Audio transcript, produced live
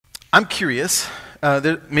I'm curious,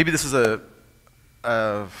 maybe this is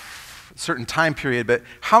a certain time period, but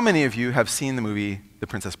how many of you have seen the movie The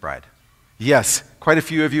Princess Bride? Yes, quite a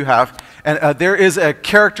few of you have. And there is a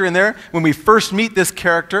character in there. When we first meet this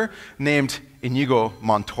character named Inigo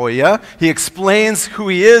Montoya, he explains who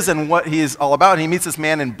he is and what he is all about. He meets this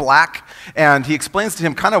man in black, and he explains to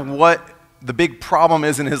him kind of what the big problem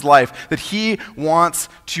is in his life, that he wants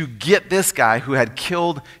to get this guy who had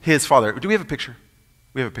killed his father. Do we have a picture?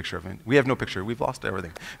 We have a picture of him. We have no picture. We've lost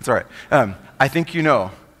everything. It's all right. I think you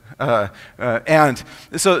know. And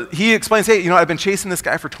so he explains, hey, I've been chasing this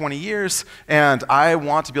guy for 20 years, and I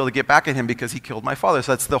want to be able to get back at him because he killed my father.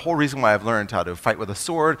 So that's the whole reason why I've learned how to fight with a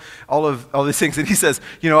sword, all these things. And he says,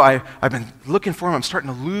 I've been looking for him. I'm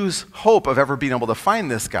starting to lose hope of ever being able to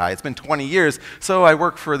find this guy. It's been 20 years, so I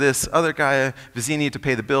work for this other guy, Vizzini, to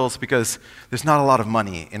pay the bills because there's not a lot of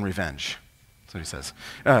money in revenge. That's what he says.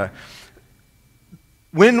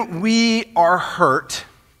 When we are hurt,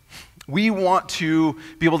 we want to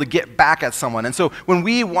be able to get back at someone. And so when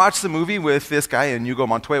we watch the movie with this guy, Inigo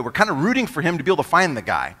Montoya, we're kind of rooting for him to be able to find the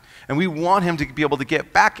guy. And we want him to be able to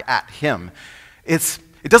get back at him. It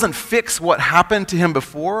doesn't fix what happened to him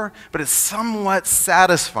before, but it's somewhat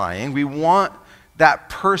satisfying. We want that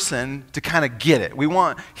person to kind of get it. We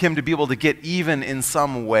want him to be able to get even in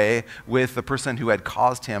some way with the person who had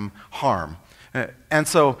caused him harm. And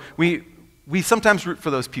so we sometimes root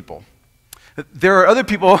for those people. There are other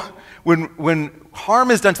people, when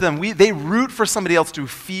harm is done to them, they root for somebody else to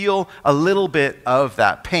feel a little bit of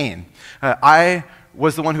that pain. I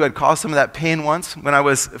was the one who had caused some of that pain once. When I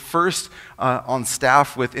was first on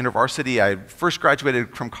staff with InterVarsity, I first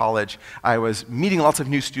graduated from college. I was meeting lots of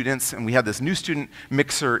new students, and we had this new student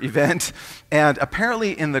mixer event. And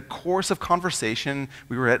apparently in the course of conversation,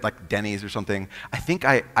 we were at like Denny's or something, I think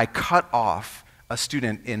I cut off a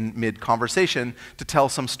student in mid-conversation to tell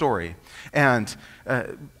some story. And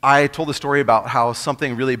I told a story about how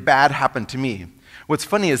something really bad happened to me. What's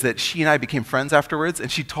funny is that she and I became friends afterwards,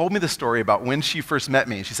 and she told me the story about when she first met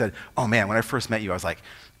me. And she said, oh man, when I first met you, I was like,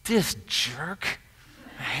 this jerk,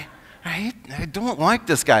 I don't like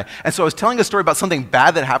this guy. And so I was telling a story about something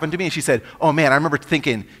bad that happened to me, and she said, oh man, I remember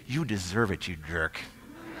thinking, you deserve it, you jerk.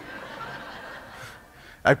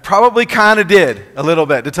 I probably kind of did a little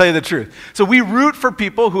bit, to tell you the truth. So we root for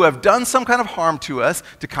people who have done some kind of harm to us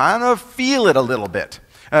to kind of feel it a little bit.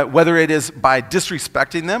 Whether it is by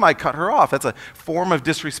disrespecting them, I cut her off. That's a form of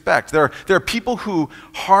disrespect. There are people who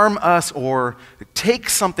harm us or take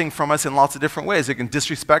something from us in lots of different ways. They can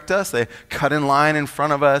disrespect us. They cut in line in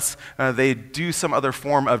front of us. They do some other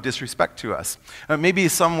form of disrespect to us. Maybe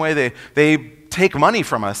some way they take money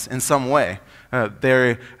from us in some way.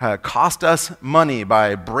 They cost us money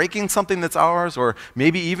by breaking something that's ours, or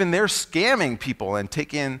maybe even they're scamming people and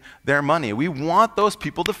taking their money. We want those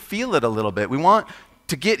people to feel it a little bit. We want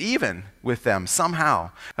to get even with them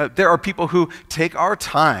somehow. There are people who take our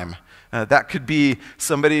time. That could be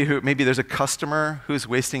somebody who, maybe there's a customer who's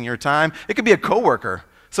wasting your time. It could be a coworker.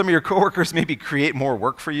 Some of your coworkers maybe create more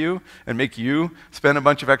work for you and make you spend a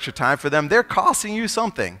bunch of extra time for them. They're costing you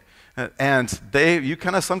something. And you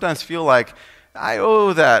kind of sometimes feel like, I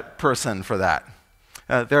owe that person for that.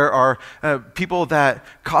 There are people that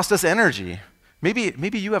cost us energy.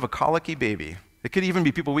 Maybe you have a colicky baby. It could even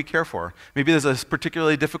be people we care for. Maybe there's a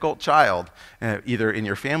particularly difficult child, either in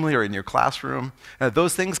your family or in your classroom.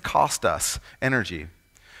 Those things cost us energy.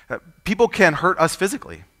 People can hurt us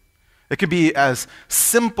physically. It could be as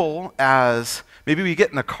simple as maybe we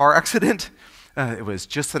get in a car accident. It was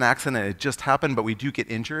just an accident, it just happened, but we do get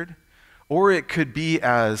injured. Or it could be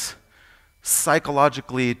as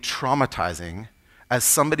psychologically traumatizing as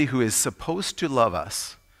somebody who is supposed to love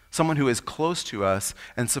us, someone who is close to us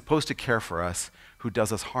and supposed to care for us, who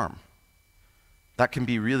does us harm. That can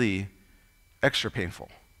be really extra painful.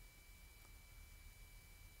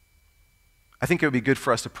 I think it would be good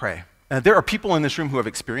for us to pray. There are people in this room who have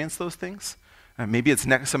experienced those things. Maybe it's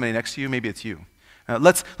somebody next to you, maybe it's you.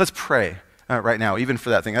 Let's pray right now, even for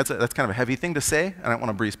that thing. That's kind of a heavy thing to say. I don't want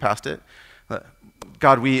to breeze past it.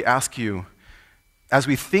 God, we ask you, as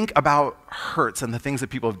we think about hurts and the things that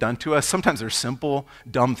people have done to us, sometimes they're simple,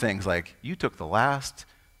 dumb things like, you took the last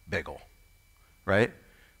bagel, right?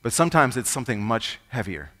 But sometimes it's something much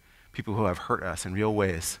heavier, people who have hurt us in real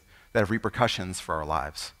ways that have repercussions for our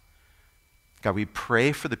lives. God, we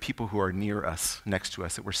pray for the people who are near us, next to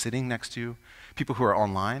us, that we're sitting next to, people who are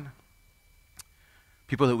online,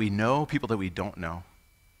 people that we know, people that we don't know.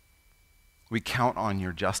 We count on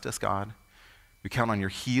your justice, God. We count on your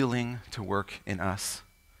healing to work in us.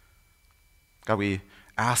 God, we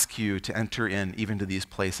ask you to enter in even to these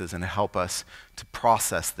places and to help us to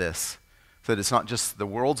process this so that it's not just the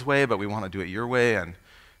world's way, but we want to do it your way, and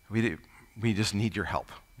we just need your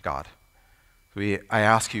help, God. I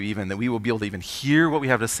ask you even that we will be able to even hear what we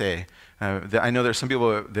have to say. I know there's some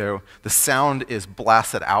people, the sound is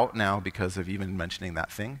blasted out now because of even mentioning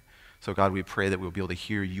that thing. So God, we pray that we'll be able to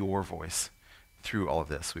hear your voice through all of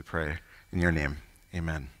this. We pray in your name.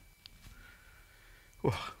 Amen.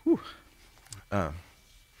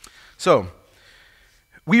 So,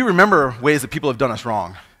 we remember ways that people have done us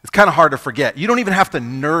wrong. It's kind of hard to forget. You don't even have to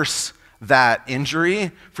nurse that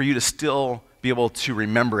injury for you to still be able to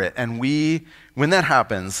remember it. And when that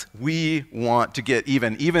happens, we want to get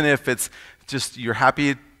even if it's just you're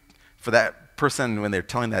happy for that person when they're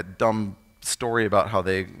telling that dumb story about how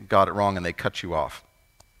they got it wrong and they cut you off.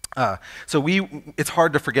 It's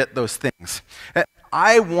hard to forget those things.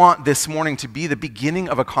 I want this morning to be the beginning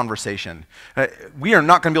of a conversation. We are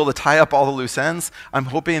not going to be able to tie up all the loose ends. I'm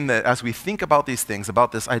hoping that as we think about these things,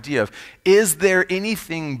 about this idea of, is there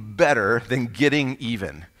anything better than getting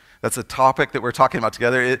even? That's a topic that we're talking about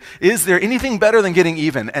together. Is there anything better than getting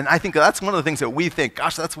even? And I think that's one of the things that we think,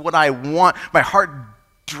 gosh, that's what I want. My heart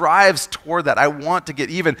drives toward that. I want to get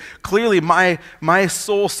even. Clearly, my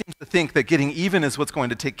soul seems to think that getting even is what's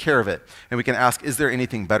going to take care of it. And we can ask, is there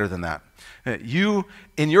anything better than that? You,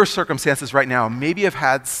 in your circumstances right now, maybe have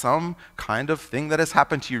had some kind of thing that has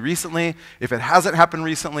happened to you recently. If it hasn't happened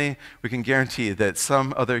recently, we can guarantee that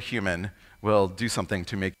some other human will do something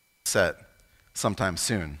to make you upset sometime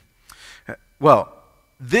soon. Well,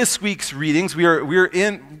 this week's readings, we're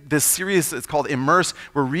in this series. It's called Immerse.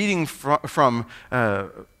 We're reading from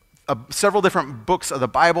several different books of the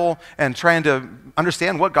Bible and trying to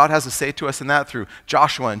understand what God has to say to us in that through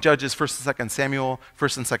Joshua and Judges, 1st and 2nd Samuel,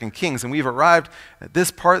 1st and 2nd Kings. And we've arrived at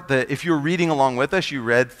this part that if you're reading along with us, you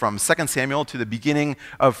read from 2nd Samuel to the beginning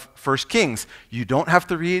of 1st Kings. You don't have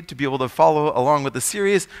to read to be able to follow along with the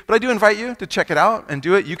series, but I do invite you to check it out and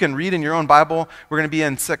do it. You can read in your own Bible. We're going to be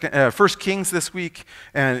in 1st Kings this week,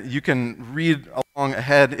 and you can read along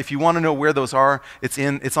ahead. If you want to know where those are, it's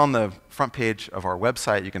on the front page of our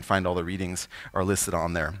website. You can find all the readings are listed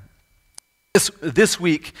on there. This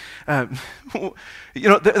week, there's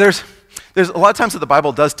a lot of times that the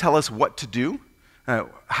Bible does tell us what to do,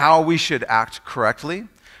 how we should act correctly.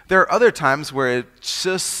 There are other times where it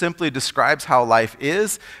just simply describes how life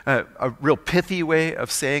is. A real pithy way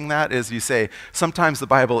of saying that is you say, sometimes the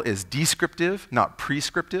Bible is descriptive, not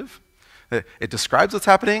prescriptive. It describes what's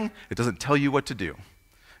happening. It doesn't tell you what to do.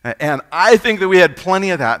 And I think that we had plenty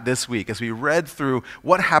of that this week as we read through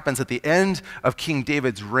what happens at the end of King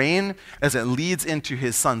David's reign as it leads into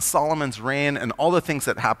his son Solomon's reign and all the things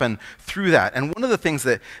that happen through that. And one of the things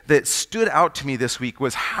that stood out to me this week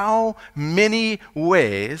was how many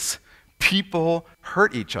ways people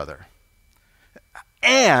hurt each other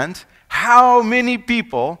and how many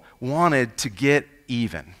people wanted to get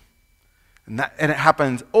even. And it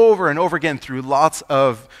happens over and over again through lots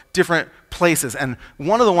of different places. And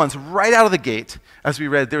one of the ones right out of the gate, as we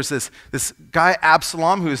read, there's this guy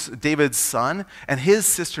Absalom, who's David's son, and his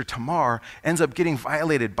sister Tamar ends up getting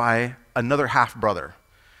violated by another half-brother.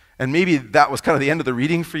 And maybe that was kind of the end of the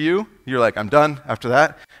reading for you. You're like, I'm done after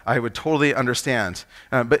that. I would totally understand.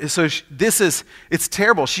 It's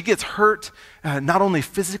terrible. She gets hurt not only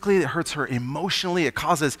physically, it hurts her emotionally. It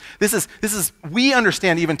causes, we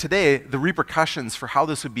understand even today the repercussions for how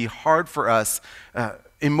this would be hard for us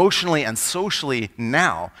emotionally and socially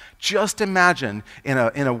now. Just imagine in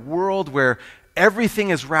a world where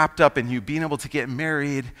everything is wrapped up in you being able to get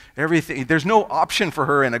married, everything. There's no option for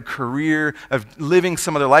her in a career of living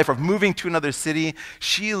some other life, of moving to another city.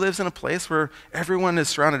 She lives in a place where everyone is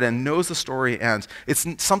surrounded and knows the story, and it's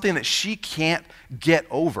something that she can't get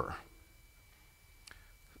over.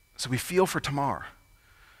 So we feel for Tamar.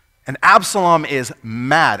 And Absalom is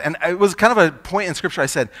mad. And it was kind of a point in Scripture I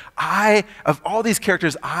said, of all these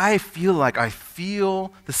characters, I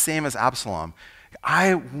feel the same as Absalom.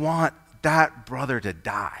 I want that brother to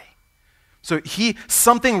die. So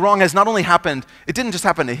something wrong has not only happened, it didn't just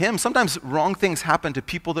happen to him. Sometimes wrong things happen to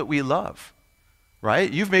people that we love,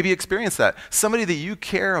 right? You've maybe experienced that. Somebody that you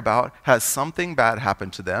care about has something bad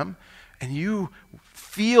happen to them, and you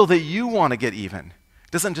feel that you want to get even.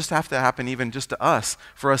 It doesn't just have to happen even just to us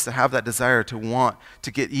for us to have that desire to want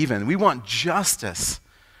to get even. We want justice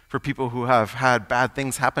for people who have had bad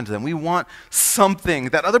things happen to them. We want something,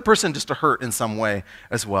 that other person just to hurt in some way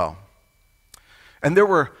as well. And there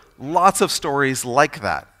were lots of stories like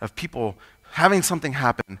that, of people having something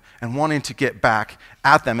happen and wanting to get back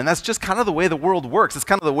at them. And that's just kind of the way the world works. It's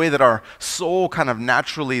kind of the way that our soul kind of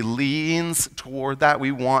naturally leans toward that.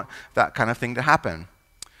 We want that kind of thing to happen.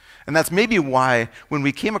 And that's maybe why when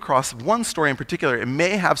we came across one story in particular, it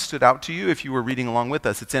may have stood out to you if you were reading along with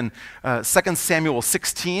us. It's in 2 Samuel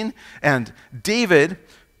 16, and David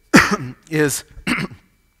is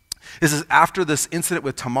this is after this incident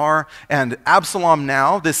with Tamar, and Absalom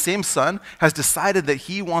now, this same son, has decided that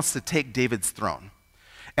he wants to take David's throne.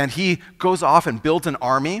 And he goes off and builds an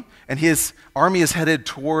army, and his army is headed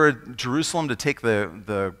toward Jerusalem to take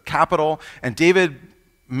the capital, and David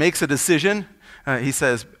makes a decision. He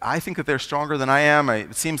says, I think that they're stronger than I am.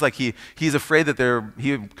 It seems like he's afraid that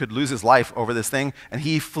he could lose his life over this thing, and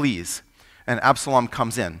he flees. And Absalom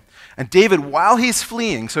comes in. And David, while he's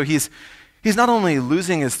fleeing, so he's not only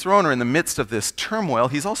losing his throne or in the midst of this turmoil,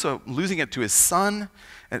 he's also losing it to his son.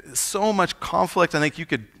 And so much conflict. I think you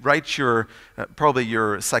could write probably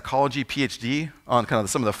your psychology PhD on kind of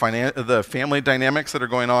some of the family dynamics that are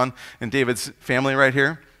going on in David's family right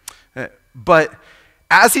here. But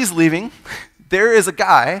as he's leaving, there is a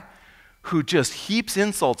guy who just heaps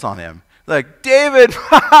insults on him. Like, David,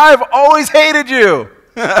 I've always hated you.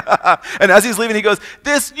 And as he's leaving, he goes,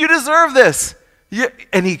 you deserve this. Yeah.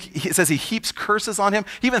 And he says he heaps curses on him.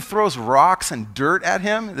 He even throws rocks and dirt at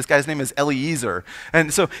him. This guy's name is Eliezer.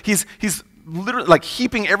 And so he's literally like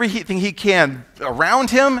heaping everything he can around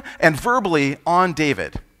him and verbally on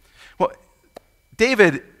David. Well,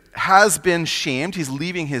 David has been shamed. He's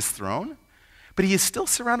leaving his throne. But he is still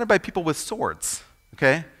surrounded by people with swords,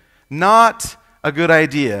 okay? Not a good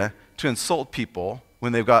idea to insult people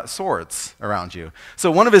when they've got swords around you. So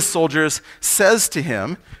one of his soldiers says to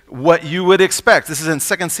him what you would expect. This is in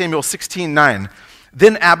 2 Samuel 16:9.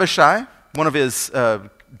 Then Abishai, one of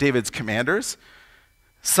David's commanders,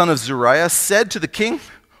 son of Zeruiah, said to the king,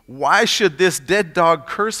 why should this dead dog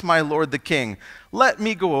curse my lord the king? Let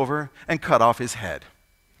me go over and cut off his head,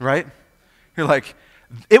 right? You're like,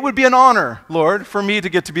 it would be an honor, Lord, for me to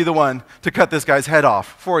get to be the one to cut this guy's head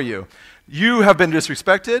off for you. You have been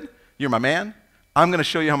disrespected. You're my man. I'm going to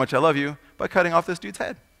show you how much I love you by cutting off this dude's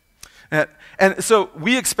head. And so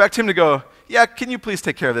we expect him to go, yeah, can you please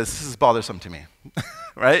take care of this? This is bothersome to me,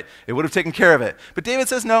 right? It would have taken care of it. But David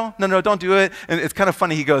says, no, don't do it. And it's kind of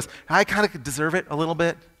funny. He goes, I kind of deserve it a little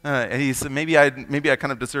bit. And he said, maybe I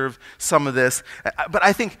kind of deserve some of this. But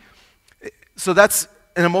I think, so that's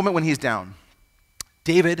in a moment when he's down.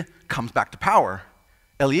 David comes back to power.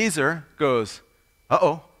 Eliezer goes,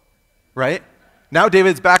 uh-oh, right? Now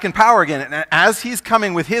David's back in power again. And as he's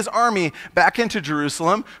coming with his army back into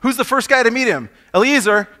Jerusalem, who's the first guy to meet him?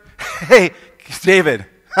 Eliezer. Hey, David.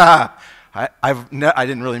 I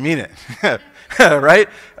didn't really mean it, right?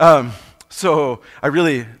 So I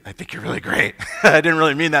think you're really great. I didn't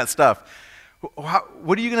really mean that stuff.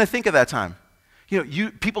 What are you going to think at that time?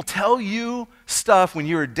 People tell you stuff when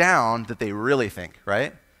you're down that they really think,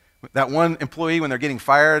 right? That one employee, when they're getting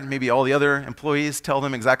fired, maybe all the other employees tell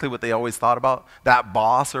them exactly what they always thought about that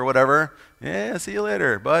boss or whatever. Yeah, see you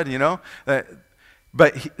later, bud,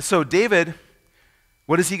 So David,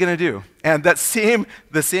 what is he going to do? And the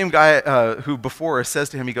same guy who before says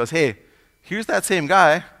to him, he goes, hey, here's that same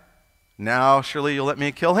guy. Now surely you'll let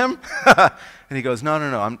me kill him? And he goes,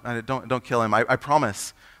 no, don't kill him. I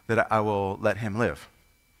promise that I will let him live.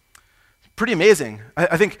 Pretty amazing.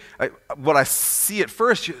 I think what I see at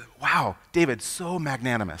first, wow, David's so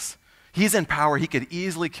magnanimous. He's in power. He could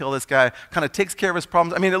easily kill this guy, kind of takes care of his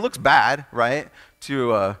problems. I mean, it looks bad, right,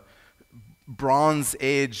 to a Bronze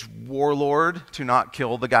Age warlord to not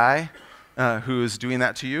kill the guy who's doing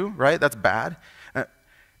that to you, right? That's bad.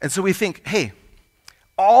 And so we think, hey,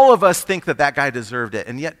 all of us think that guy deserved it,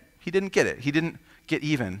 and yet he didn't get it. He didn't get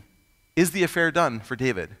even. Is the affair done for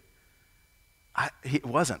David? It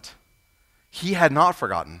wasn't. He had not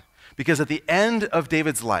forgotten, because at the end of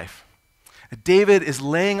David's life, David is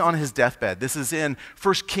laying on his deathbed. This is in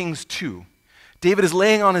 1 Kings 2. David is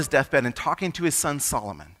laying on his deathbed and talking to his son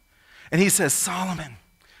Solomon. And he says, Solomon,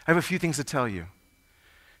 I have a few things to tell you.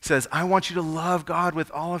 He says, I want you to love God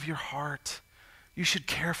with all of your heart. You should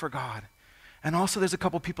care for God. And also there's a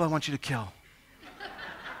couple people I want you to kill.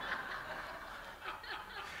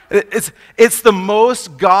 It's the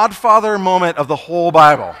most Godfather moment of the whole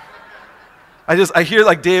Bible. I hear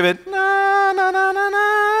like David, na, na, na, na,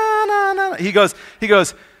 na, na. He goes,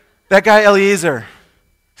 that guy Eliezer.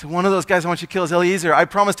 So one of those guys I want you to kill is Eliezer. I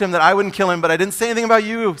promised him that I wouldn't kill him, but I didn't say anything about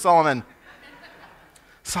you, Solomon.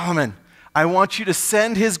 Solomon, I want you to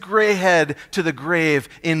send his gray head to the grave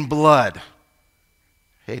in blood.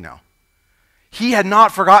 Hey, now. He had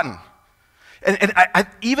not forgotten. And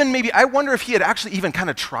I wonder if he had actually even kind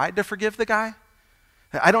of tried to forgive the guy.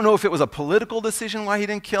 I don't know if it was a political decision why he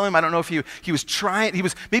didn't kill him. I don't know if he was trying,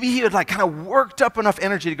 maybe he had like kind of worked up enough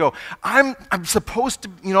energy to go, I'm supposed to,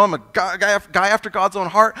 I'm a guy after God's own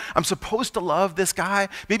heart. I'm supposed to love this guy.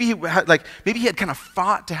 Maybe he had kind of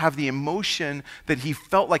fought to have the emotion that he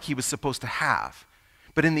felt like he was supposed to have.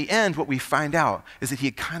 But in the end, what we find out is that he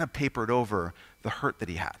had kind of papered over the hurt that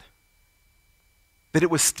he had. That it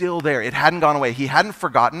was still there. It hadn't gone away. He hadn't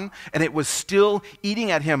forgotten, and it was still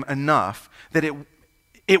eating at him enough that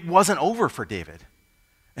it wasn't over for David.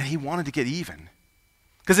 And he wanted to get even.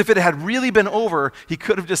 Because if it had really been over, he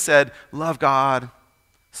could have just said, love God,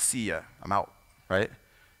 see ya, I'm out, right?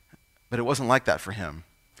 But it wasn't like that for him.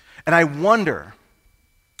 And I wonder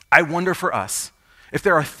for us, if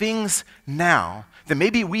there are things now that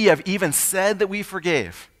maybe we have even said that we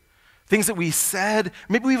forgave, things that we said,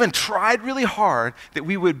 maybe we even tried really hard that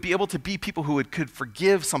we would be able to be people who could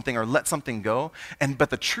forgive something or let something go, but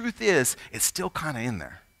the truth is, it's still kind of in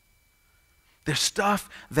there. There's stuff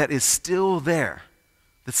that is still there,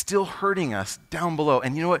 that's still hurting us down below.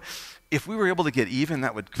 And you know what? If we were able to get even,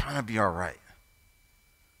 that would kind of be all right.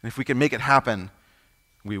 And if we could make it happen,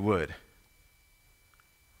 we would.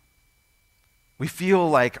 We feel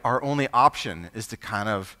like our only option is to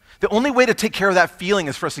the only way to take care of that feeling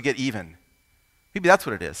is for us to get even. Maybe that's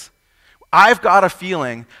what it is. I've got a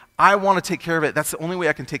feeling, I want to take care of it. That's the only way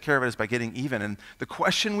I can take care of it is by getting even. And the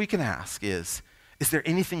question we can ask is there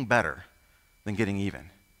anything better than getting even?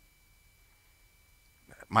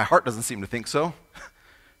 My heart doesn't seem to think so,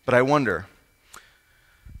 but I wonder.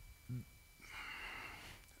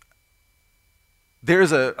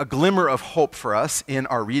 There's a glimmer of hope for us in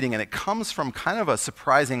our reading, and it comes from kind of a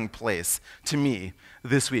surprising place to me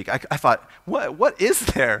this week. I thought, what is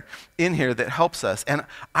there in here that helps us? And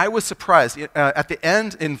I was surprised. At the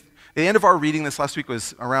end of our reading this last week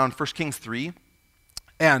was around 1 Kings 3,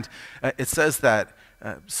 and it says that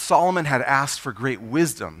Solomon had asked for great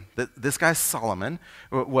wisdom. That this guy Solomon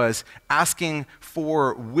was asking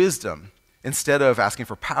for wisdom. Instead of asking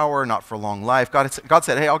for power, not for long life, God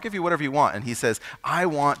said, hey, I'll give you whatever you want. And he says, I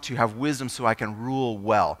want to have wisdom so I can rule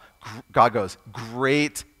well. God goes,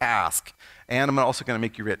 great ask. And I'm also going to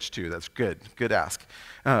make you rich too. That's good ask.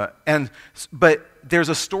 But there's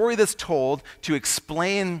a story that's told to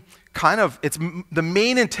explain the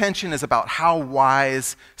main intention is about how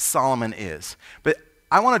wise Solomon is. But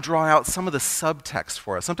I want to draw out some of the subtext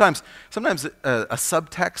for us. Sometimes a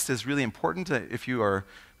subtext is really important if you are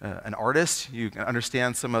an artist. You can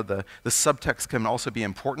understand some of the subtext can also be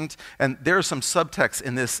important. And there are some subtext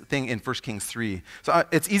in this thing in 1 Kings 3. So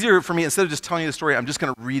it's easier for me, instead of just telling you the story, I'm just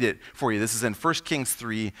going to read it for you. This is in 1 Kings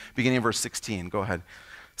 3, beginning of verse 16. Go ahead.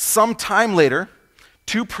 Some time later,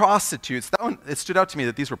 two prostitutes, it stood out to me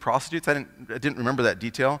that these were prostitutes. I didn't remember that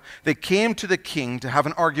detail. They came to the king to have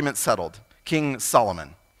an argument settled, King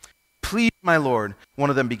Solomon. Please, my lord, one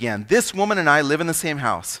of them began, this woman and I live in the same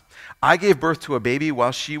house. I gave birth to a baby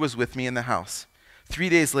while she was with me in the house. 3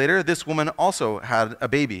 days later, this woman also had a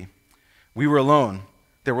baby. We were alone.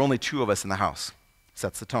 There were only two of us in the house.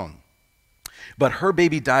 Sets the tone. But her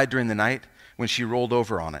baby died during the night when she rolled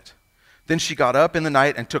over on it. Then she got up in the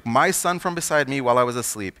night and took my son from beside me while I was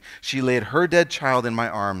asleep. She laid her dead child in my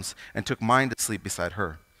arms and took mine to sleep beside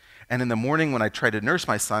her. And in the morning when I tried to nurse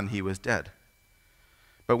my son, he was dead.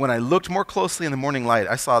 But when I looked more closely in the morning light,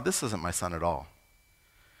 I saw this isn't my son at all.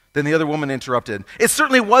 Then the other woman interrupted. It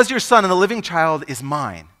certainly was your son, and the living child is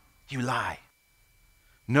mine. You lie.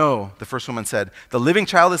 No, the first woman said, the living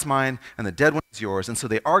child is mine, and the dead one is yours. And so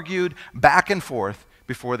they argued back and forth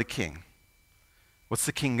before the king. What's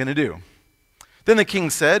the king going to do? Then the king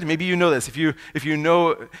said, maybe you know this. If you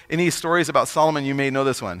know any stories about Solomon, you may know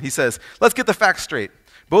this one. He says, let's get the facts straight.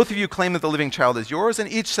 Both of you claim that the living child is yours, and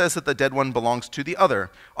each says that the dead one belongs to the other.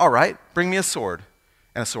 All right, bring me a sword.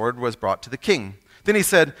 And a sword was brought to the king. Then he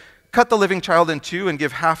said, cut the living child in two and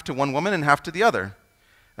give half to one woman and half to the other.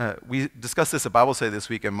 We discussed this at Bible study this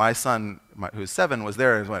week, and my son, who's 7, was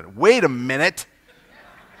there and went, wait a minute.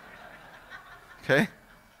 Okay?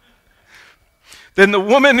 Then the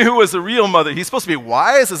woman who was a real mother, he's supposed to be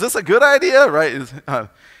wise? Is this a good idea? Right?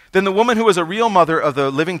 Then the woman who was a real mother of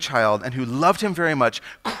the living child and who loved him very much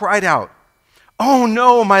cried out, oh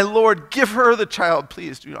no, my lord, give her the child,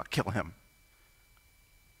 please do not kill him.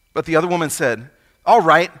 But the other woman said, all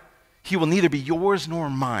right, he will neither be yours nor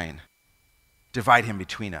mine. Divide him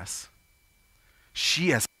between us. She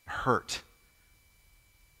has been hurt.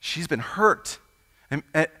 She's been hurt. And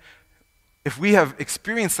if we have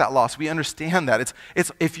experienced that loss, we understand that.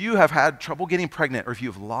 It's if you have had trouble getting pregnant or if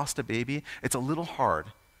you've lost a baby, it's a little hard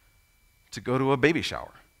to go to a baby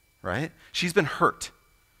shower, right? She's been hurt.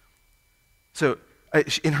 So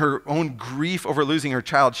in her own grief over losing her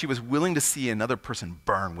child, she was willing to see another person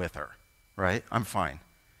burn with her, right? I'm fine.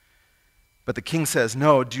 But the king says,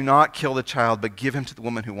 no, do not kill the child, but give him to the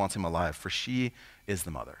woman who wants him alive, for she is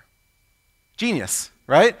the mother. Genius,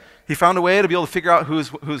 right? He found a way to be able to figure out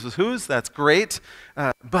who's was whose. That's great.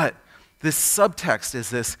 But this subtext is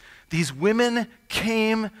this: these women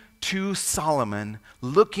came to Solomon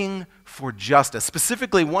looking for justice.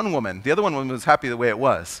 Specifically, one woman. The other one was happy the way it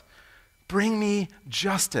was. Bring me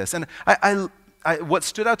justice. And what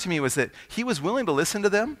stood out to me was that he was willing to listen to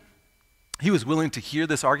them. He was willing to hear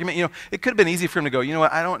this argument. It could have been easy for him to go, you know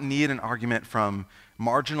what, I don't need an argument from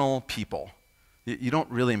marginal people. You don't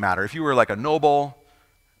really matter. If you were like a noble,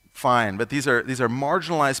 fine. But these are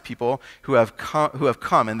marginalized people who have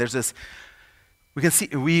come, and there's this. We can see,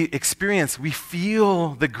 we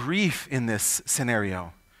feel the grief in this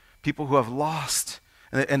scenario. People who have lost.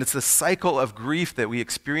 And it's the cycle of grief that we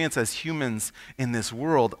experience as humans in this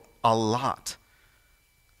world a lot.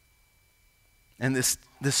 And this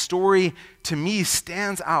story, to me,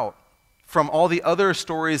 stands out from all the other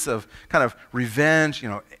stories of kind of revenge,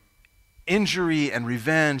 injury and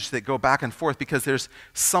revenge that go back and forth, because there's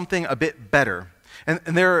something a bit better. And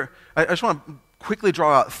I just want to quickly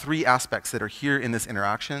draw out three aspects that are here in this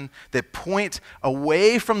interaction that point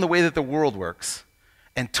away from the way that the world works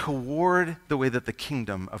and toward the way that the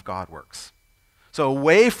kingdom of God works. So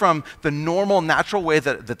away from the normal, natural way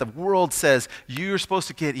that the world says you're supposed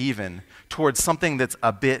to get even, towards something that's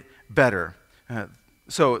a bit better.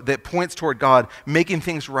 So that points toward God making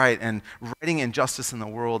things right and righting injustice in the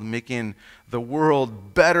world, making the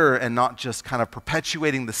world better and not just kind of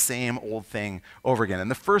perpetuating the same old thing over again.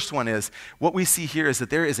 And the first one is, what we see here is that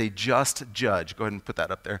there is a just judge. Go ahead and put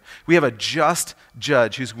that up there. We have a just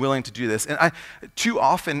judge who's willing to do this. And too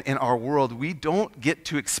often in our world, we don't get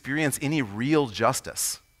to experience any real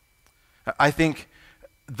justice. I think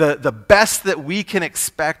the best that we can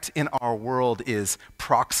expect in our world is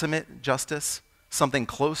proximate justice. Something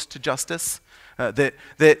close to justice, that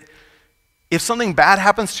if something bad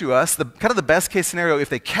happens to us, the best case scenario, if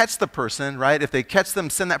they catch the person, right, if they catch them,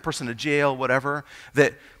 send that person to jail, whatever,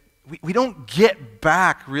 that we don't get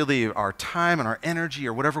back really our time and our energy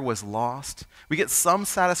or whatever was lost. We get some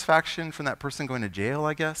satisfaction from that person going to jail,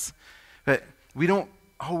 I guess, but we don't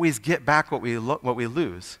always get back what we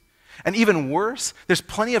lose. And even worse, there's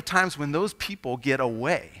plenty of times when those people get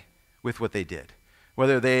away with what they did.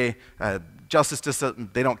 Whether they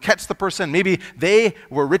they don't catch the person. Maybe they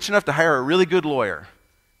were rich enough to hire a really good lawyer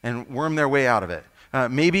and worm their way out of it.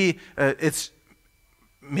 Maybe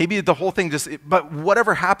the whole thing but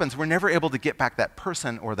whatever happens, we're never able to get back that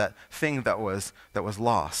person or that thing that was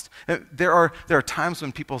lost. There are times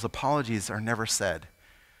when people's apologies are never said.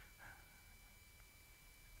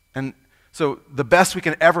 And so the best we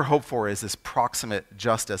can ever hope for is this proximate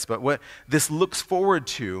justice. But what this looks forward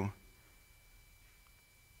to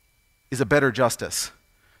is a better justice.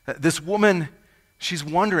 This woman, she's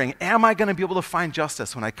wondering, am I going to be able to find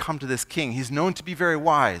justice when I come to this king? He's known to be very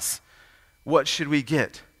wise. What should we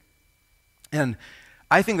get? And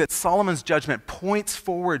I think that Solomon's judgment points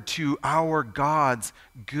forward to our God's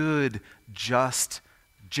good, just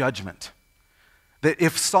judgment. That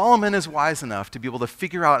if Solomon is wise enough to be able to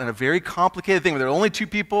figure out in a very complicated thing where there are only two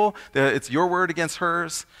people, that it's your word against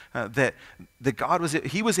hers, that God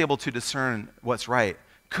was able to discern what's right.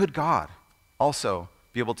 Could God also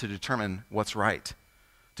be able to determine what's right?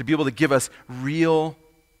 To be able to give us real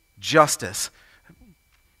justice?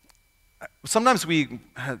 Sometimes when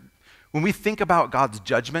we think about God's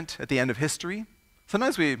judgment at the end of history,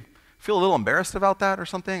 sometimes we feel a little embarrassed about that or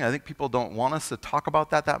something. I think people don't want us to talk about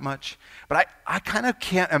that much. But I kind of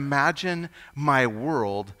can't imagine my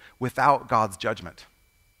world without God's judgment.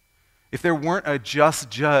 If there weren't a just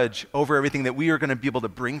judge over everything that we are going to be able to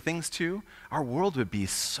bring things to, our world would be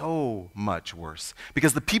so much worse.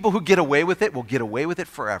 Because the people who get away with it will get away with it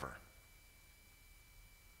forever.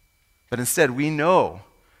 But instead, we know,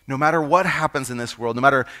 no matter what happens in this world, no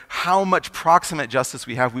matter how much proximate justice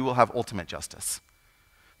we have, we will have ultimate justice.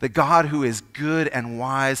 That God, who is good and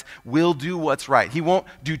wise, will do what's right. He won't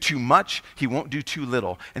do too much. He won't do too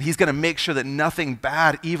little. And he's going to make sure that nothing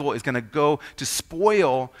bad, evil is going to go to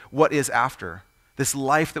spoil what is after. This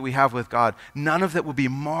life that we have with God, none of that will be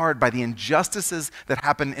marred by the injustices that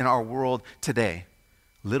happen in our world today,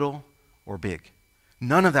 little or big.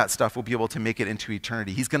 None of that stuff will be able to make it into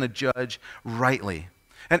eternity. He's going to judge rightly.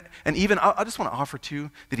 And even, I just want to offer too,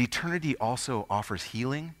 that eternity also offers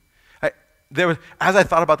healing. As I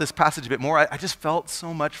thought about this passage a bit more, I just felt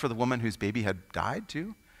so much for the woman whose baby had died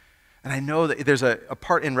too. And I know that there's a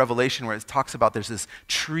part in Revelation where it talks about there's this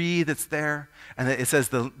tree that's there, and it says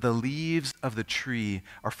the leaves of the tree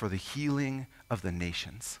are for the healing of the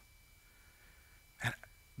nations. And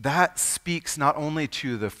that speaks not only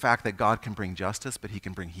to the fact that God can bring justice, but he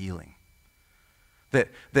can bring healing. That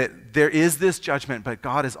there is this judgment, but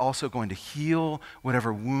God is also going to heal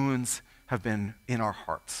whatever wounds have been in our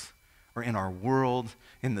hearts or in our world,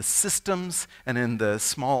 in the systems and in the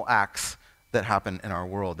small acts that happen in our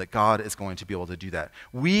world, that God is going to be able to do that.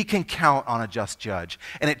 We can count on a just judge.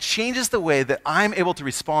 And it changes the way that I'm able to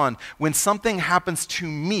respond when something happens to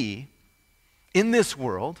me in this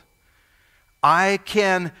world. I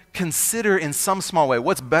can consider in some small way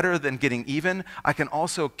what's better than getting even. I can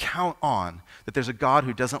also count on that there's a God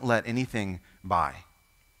who doesn't let anything by.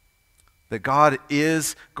 That God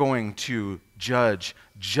is going to judge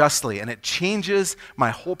justly. And it changes my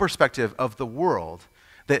whole perspective of the world.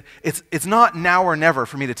 That it's not now or never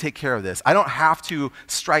for me to take care of this. I don't have to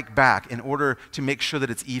strike back in order to make sure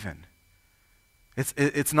that it's even.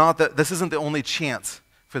 It's not that this isn't the only chance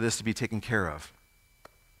for this to be taken care of.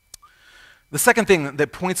 The second thing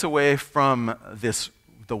that points away from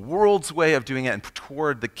the world's way of doing it and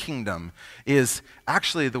toward the kingdom is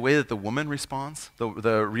actually the way that the woman responds,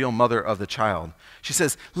 the real mother of the child. She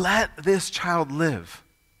says, "Let this child live."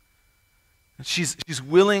 And she's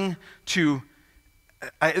willing to.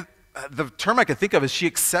 The term I could think of is she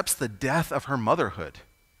accepts the death of her motherhood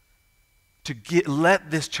to let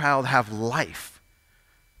this child have life.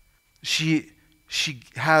 She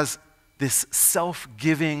has this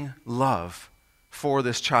self-giving love for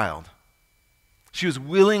this child. She was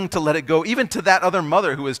willing to let it go, even to that other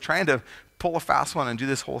mother who was trying to pull a fast one and do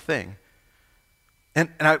this whole thing. And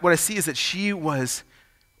what I see is that she was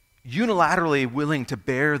unilaterally willing to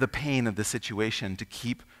bear the pain of the situation to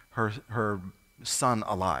keep her son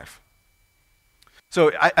alive.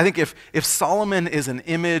 So I think if Solomon is an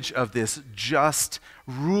image of this just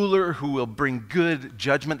ruler who will bring good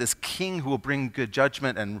judgment, this king who will bring good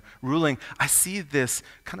judgment and ruling, I see this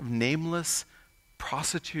kind of nameless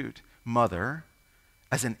prostitute mother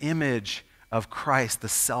as an image of Christ, the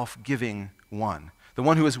self-giving one, the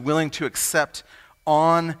one who is willing to accept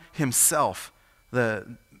on himself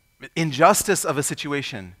the injustice of a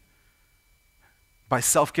situation by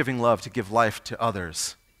self-giving love to give life to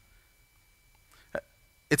others.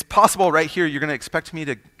 It's possible right here you're going to expect me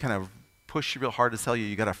to kind of push you real hard to tell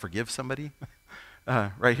you got to forgive somebody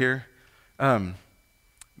right here.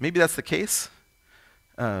 Maybe that's the case.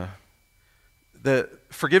 The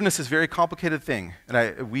forgiveness is a very complicated thing,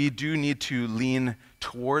 and we do need to lean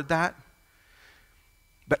toward that.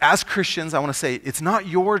 But as Christians, I want to say it's not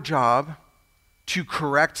your job to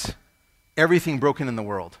correct everything broken in the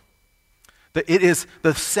world. That it is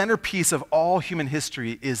the centerpiece of all human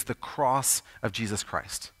history is the cross of Jesus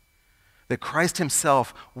Christ. That Christ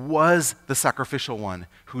himself was the sacrificial one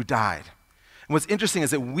who died. And what's interesting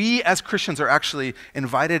is that we as Christians are actually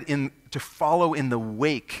invited to follow in the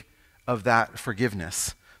wake of that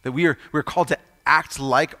forgiveness. That we're called to act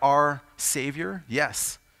like our Savior,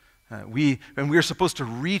 yes. We are supposed to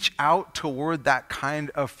reach out toward that kind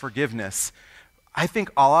of forgiveness. I think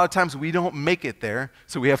a lot of times we don't make it there,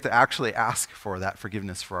 so we have to actually ask for that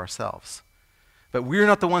forgiveness for ourselves. But we're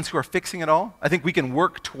not the ones who are fixing it all. I think we can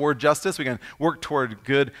work toward justice. We can work toward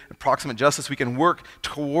good, approximate justice. We can work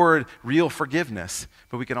toward real forgiveness.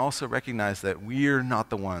 But we can also recognize that we're not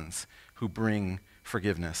the ones who bring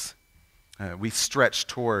forgiveness. We stretch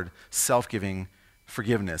toward self-giving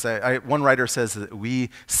forgiveness. One writer says that we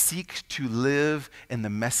seek to live in the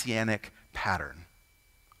messianic pattern.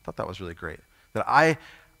 I thought that was really great. That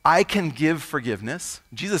I can give forgiveness.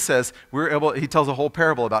 Jesus says he tells a whole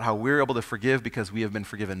parable about how we're able to forgive because we have been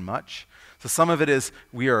forgiven much. So some of it is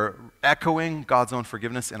we are echoing God's own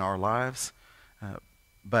forgiveness in our lives,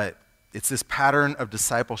 but it's this pattern of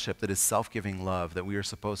discipleship that is self-giving love that we are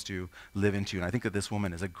supposed to live into. And I think that this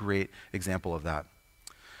woman is a great example of that.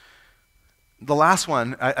 The last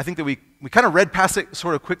one, I think that we kind of read past it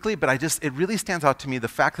sort of quickly, but it really stands out to me the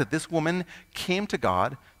fact that this woman came to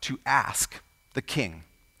God to ask the king.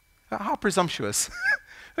 How presumptuous.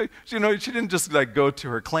 She didn't just go to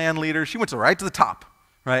her clan leader. She went right to the top,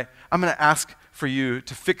 right? I'm going to ask for you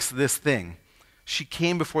to fix this thing. She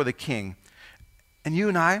came before the king. And you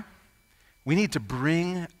and I, we need to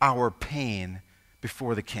bring our pain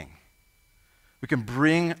before the king. We can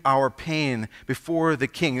bring our pain before the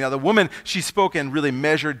king. Now, the woman, she spoke in really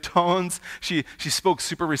measured tones. She spoke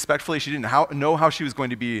super respectfully. She didn't know how she was going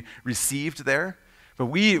to be received there. But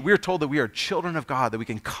we're told that we are children of God, that we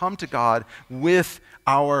can come to God with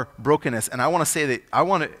our brokenness. And I want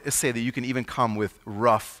to say that you can even come with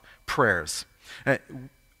rough prayers.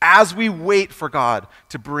 as we wait for God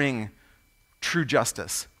to bring true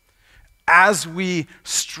justice, as we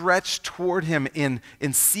stretch toward him in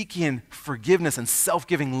seeking forgiveness and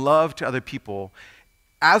self-giving love to other people,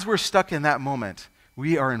 as we're stuck in that moment,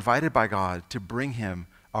 we are invited by God to bring him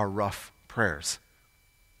our rough prayers.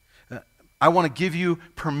 I want to give you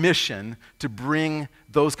permission to bring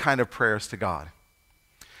those kind of prayers to God.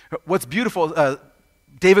 What's beautiful,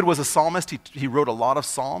 David was a psalmist. He wrote a lot of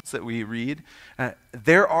psalms that we read.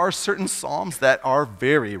 There are certain psalms that are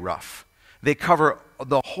very rough. They cover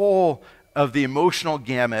the whole of the emotional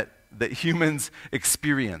gamut that humans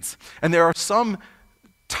experience. And there are some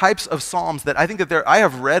types of psalms that I think that I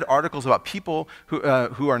have read articles about people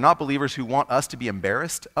who are not believers who want us to be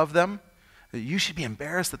embarrassed of them. You should be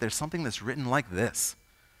embarrassed that there's something that's written like this.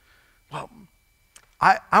 Well,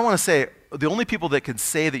 I want to say the only people that can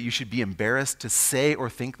say that you should be embarrassed to say or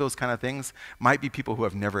think those kind of things might be people who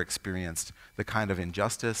have never experienced the kind of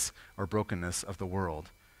injustice or brokenness of the world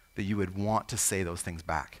that you would want to say those things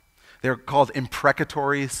back. They're called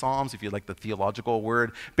imprecatory psalms, if you like the theological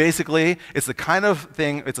word. Basically, it's the kind of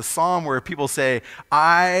thing, it's a psalm where people say,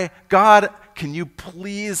 God, can you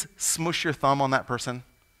please smush your thumb on that person?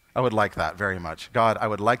 I would like that very much. God, I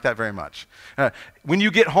would like that very much. When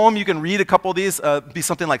you get home, you can read a couple of these. Be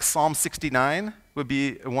something like Psalm 69 would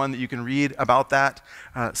be one that you can read about that.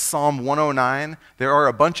 Psalm 109. There are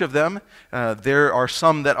a bunch of them. There are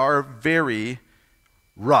some that are very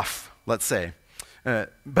rough, let's say.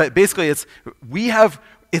 But basically,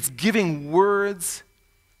 it's giving words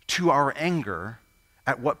to our anger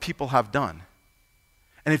at what people have done.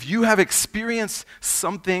 And if you have experienced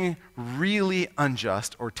something really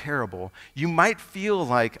unjust or terrible, you might feel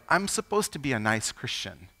like, I'm supposed to be a nice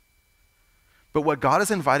Christian. But what God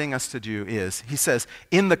is inviting us to do is, he says,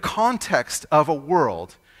 in the context of a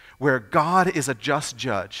world where God is a just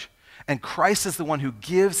judge, and Christ is the one who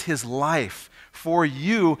gives his life for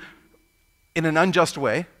you in an unjust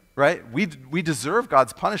way, right? We deserve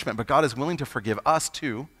God's punishment, but God is willing to forgive us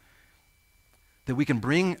too, that we can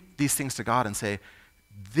bring these things to God and say,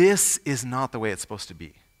 this is not the way it's supposed to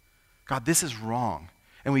be. God, this is wrong.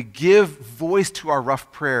 And we give voice to our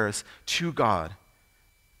rough prayers to God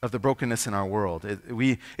of the brokenness in our world.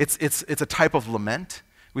 It's a type of lament.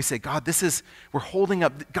 We say, God, we're holding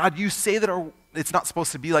up. God, you say that it's not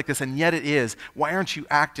supposed to be like this, and yet it is. Why aren't you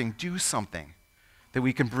acting? Do something. That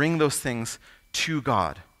we can bring those things to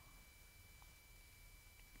God.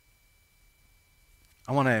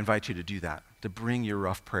 I want to invite you to do that, to bring your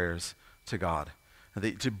rough prayers to God.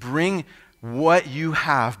 To bring what you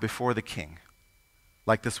have before the king,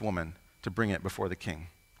 like this woman, to bring it before the king.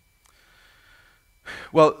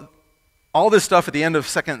 Well, all this stuff at the end of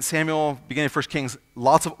 2 Samuel, beginning of 1 Kings,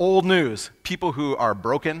 lots of old news. People who are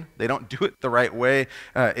broken, they don't do it the right way.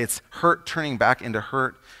 It's hurt turning back into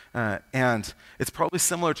hurt. And it's probably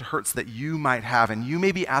similar to hurts that you might have. And you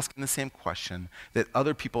may be asking the same question that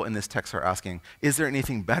other people in this text are asking. Is there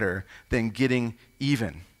anything better than getting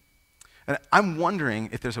even? And I'm wondering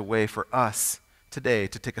if there's a way for us today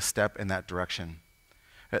to take a step in that direction.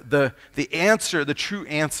 The answer, the true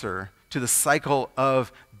answer to the cycle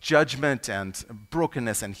of judgment and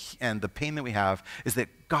brokenness and the pain that we have is that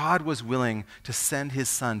God was willing to send his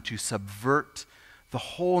son to subvert the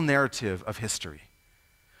whole narrative of history.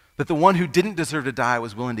 That the one who didn't deserve to die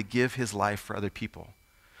was willing to give his life for other people.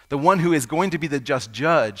 The one who is going to be the just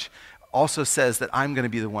judge also says that I'm going to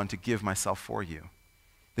be the one to give myself for you.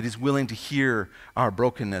 That he's willing to hear our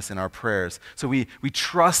brokenness and our prayers. So we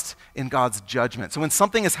trust in God's judgment. So when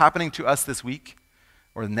something is happening to us this week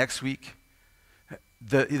or next week,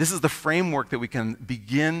 this is the framework that we can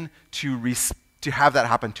begin to have that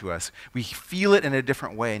happen to us. We feel it in a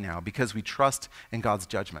different way now because we trust in God's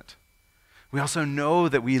judgment. We also know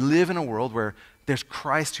that we live in a world where there's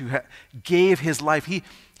Christ who gave his life. He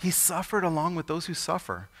suffered along with those who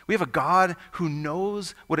suffer. We have a God who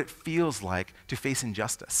knows what it feels like to face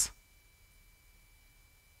injustice.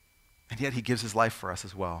 And yet he gives his life for us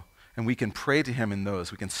as well. And we can pray to him in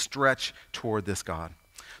those. We can stretch toward this God.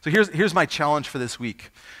 So here's my challenge for this week.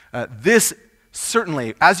 This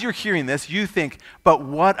certainly, as you're hearing this, you think, but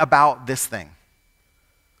what about this thing?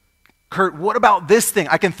 Kurt, what about this thing?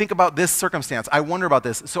 I can think about this circumstance. I wonder about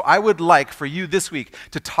this. So I would like for you this week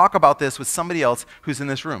to talk about this with somebody else who's in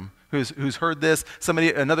this room, who's heard this,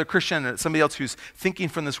 another Christian, somebody else who's thinking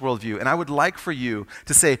from this worldview. And I would like for you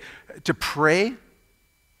to pray.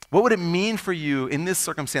 What would it mean for you in this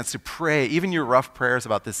circumstance to pray, even your rough prayers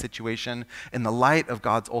about this situation, in the light of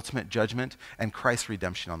God's ultimate judgment and Christ's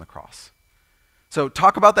redemption on the cross? So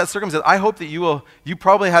talk about that circumstance. I hope that you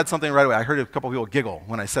probably had something right away. I heard a couple people giggle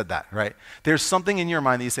when I said that, right? There's something in your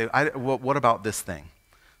mind that you say, what about this thing?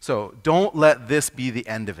 So don't let this be the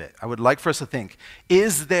end of it. I would like for us to think,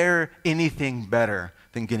 is there anything better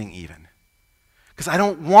than getting even? Because I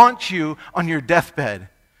don't want you on your deathbed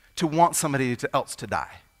to want somebody else to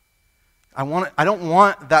die. I don't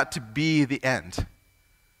want that to be the end.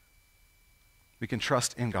 We can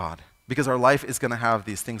trust in God because our life is going to have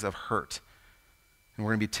these things of hurt. And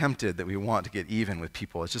we're going to be tempted that we want to get even with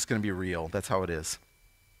people. It's just going to be real. That's how it is.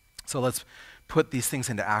 So let's put these things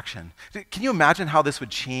into action. Can you imagine how this would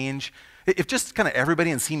change? If just kind of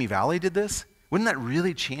everybody in Simi Valley did this, wouldn't that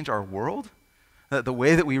really change our world? The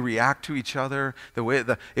way that we react to each other,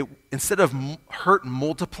 instead of hurt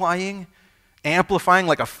multiplying, amplifying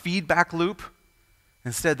like a feedback loop,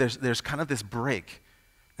 instead there's kind of this break.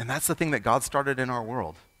 And that's the thing that God started in our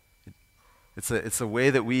world. It's a way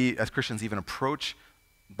that we as Christians even approach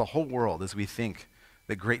the whole world as we think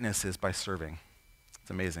that greatness is by serving.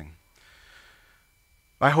 It's amazing.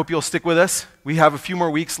 I hope you'll stick with us. We have a few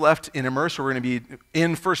more weeks left in Immerse. We're going to be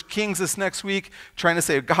in 1 Kings this next week, trying to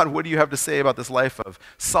say, God, what do you have to say about this life of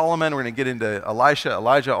Solomon? We're going to get into Elisha,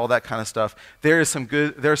 Elijah, all that kind of stuff. There are some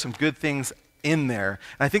good things in there.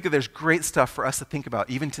 And I think that there's great stuff for us to think about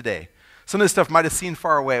even today. Some of this stuff might have seemed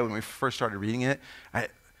far away when we first started reading it.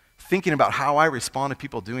 Thinking about how I respond to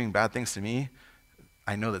people doing bad things to me,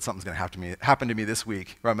 I know that something's going to happen to me this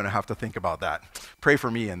week where I'm going to have to think about that. Pray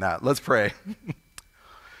for me in that. Let's pray.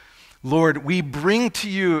 Lord, we bring to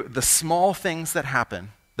you the small things that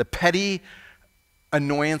happen, the petty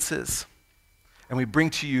annoyances, and we bring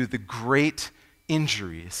to you the great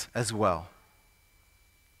injuries as well.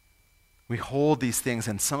 We hold these things,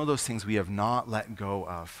 and some of those things we have not let go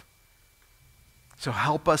of. So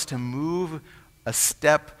help us to move a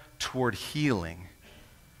step toward healing,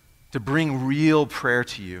 to bring real prayer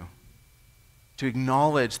to you, to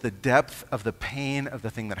acknowledge the depth of the pain of the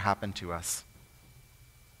thing that happened to us,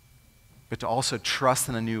 but to also trust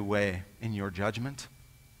in a new way in your judgment,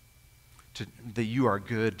 that you are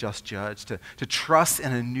good, just judge, to trust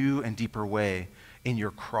in a new and deeper way in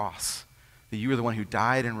your cross, that you are the one who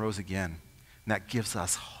died and rose again. And that gives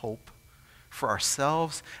us hope for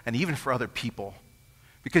ourselves and even for other people.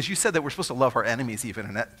 Because you said that we're supposed to love our enemies even,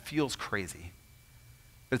 and that feels crazy.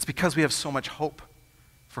 But it's because we have so much hope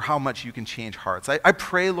for how much you can change hearts. I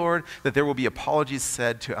pray, Lord, that there will be apologies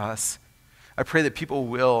said to us. I pray that people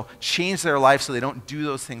will change their life so they don't do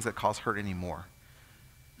those things that cause hurt anymore.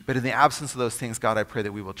 But in the absence of those things, God, I pray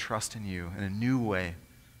that we will trust in you in a new way,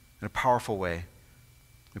 in a powerful way.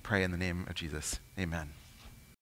 We pray in the name of Jesus. Amen.